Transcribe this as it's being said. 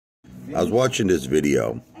I was watching this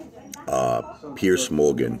video, Piers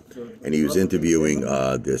Morgan, and he was interviewing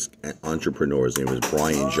this entrepreneur. His name is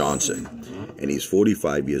Brian Johnson, and he's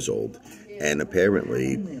 45 years old. And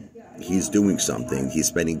apparently, he's doing something. He's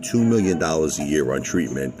spending $2 million a year on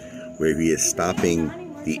treatment where he is stopping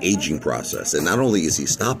the aging process. And not only is he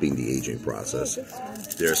stopping the aging process,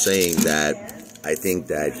 they're saying that I think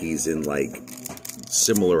that he's in like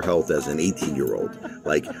similar health as an 18-year-old.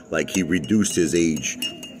 Like he reduced his age,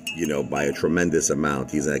 by a tremendous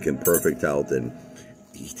amount. He's like in perfect health, and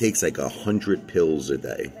he takes like 100 pills a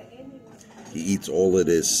day. He eats all of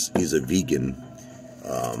this. He's a vegan.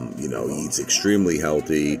 He eats extremely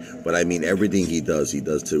healthy, but I mean, everything he does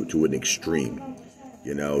to an extreme.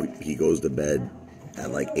 He goes to bed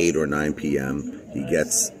at like 8 or 9 p.m. He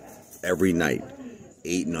gets every night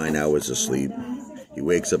 8-9 hours of sleep. He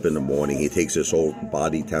wakes up in the morning. He takes his whole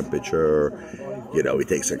body temperature. He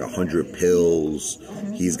takes like 100 pills.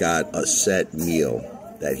 He's got a set meal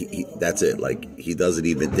that's it. Like, he doesn't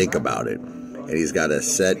even think about it. And he's got a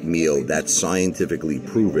set meal that's scientifically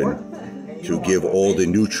proven to give all the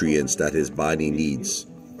nutrients that his body needs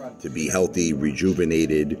to be healthy,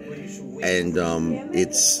 rejuvenated. And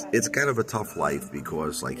it's kind of a tough life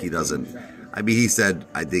because, like, he said,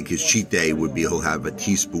 I think his cheat day would be he'll have a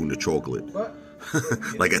teaspoon of chocolate.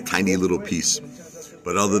 Like a tiny little piece.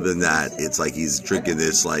 But other than that, it's like he's drinking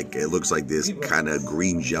this, like, it looks like this kind of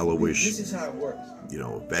green yellowish,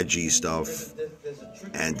 veggie stuff.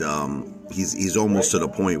 And he's almost to the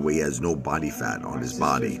point where he has no body fat on his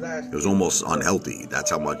body. It was almost unhealthy. That's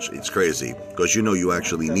how much it's crazy. Because you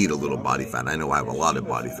actually need a little body fat. I know I have a lot of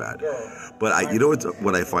body fat. But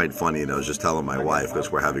what I find funny, and I was just telling my wife,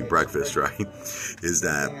 because we're having breakfast, right, is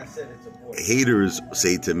that haters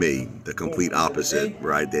say to me the complete opposite,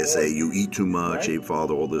 right? They say, you eat too much, ape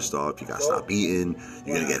father, all this stuff, you gotta stop eating,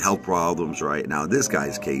 you're gonna get health problems, right? Now, in this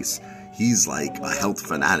guy's case, he's like a health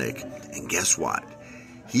fanatic, and guess what?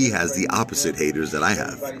 He has the opposite haters that I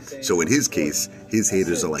have. So in his case, his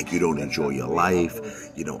haters are like, you don't enjoy your life.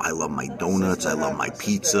 I love my donuts. I love my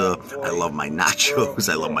pizza. I love my nachos.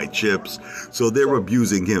 I love my chips. So they're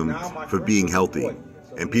abusing him for being healthy.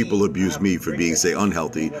 And people abuse me for being, say,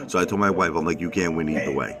 unhealthy. So I told my wife, I'm like, you can't win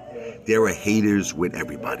either way. There are haters with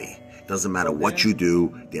everybody. Doesn't matter what you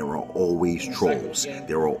do, there are always trolls.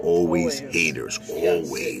 There are always haters.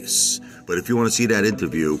 Always. But if you want to see that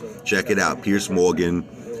interview, check it out. Piers Morgan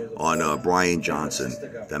on Brian Johnson,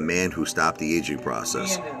 the man who stopped the aging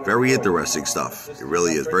process. Very interesting stuff. It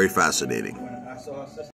really is very fascinating.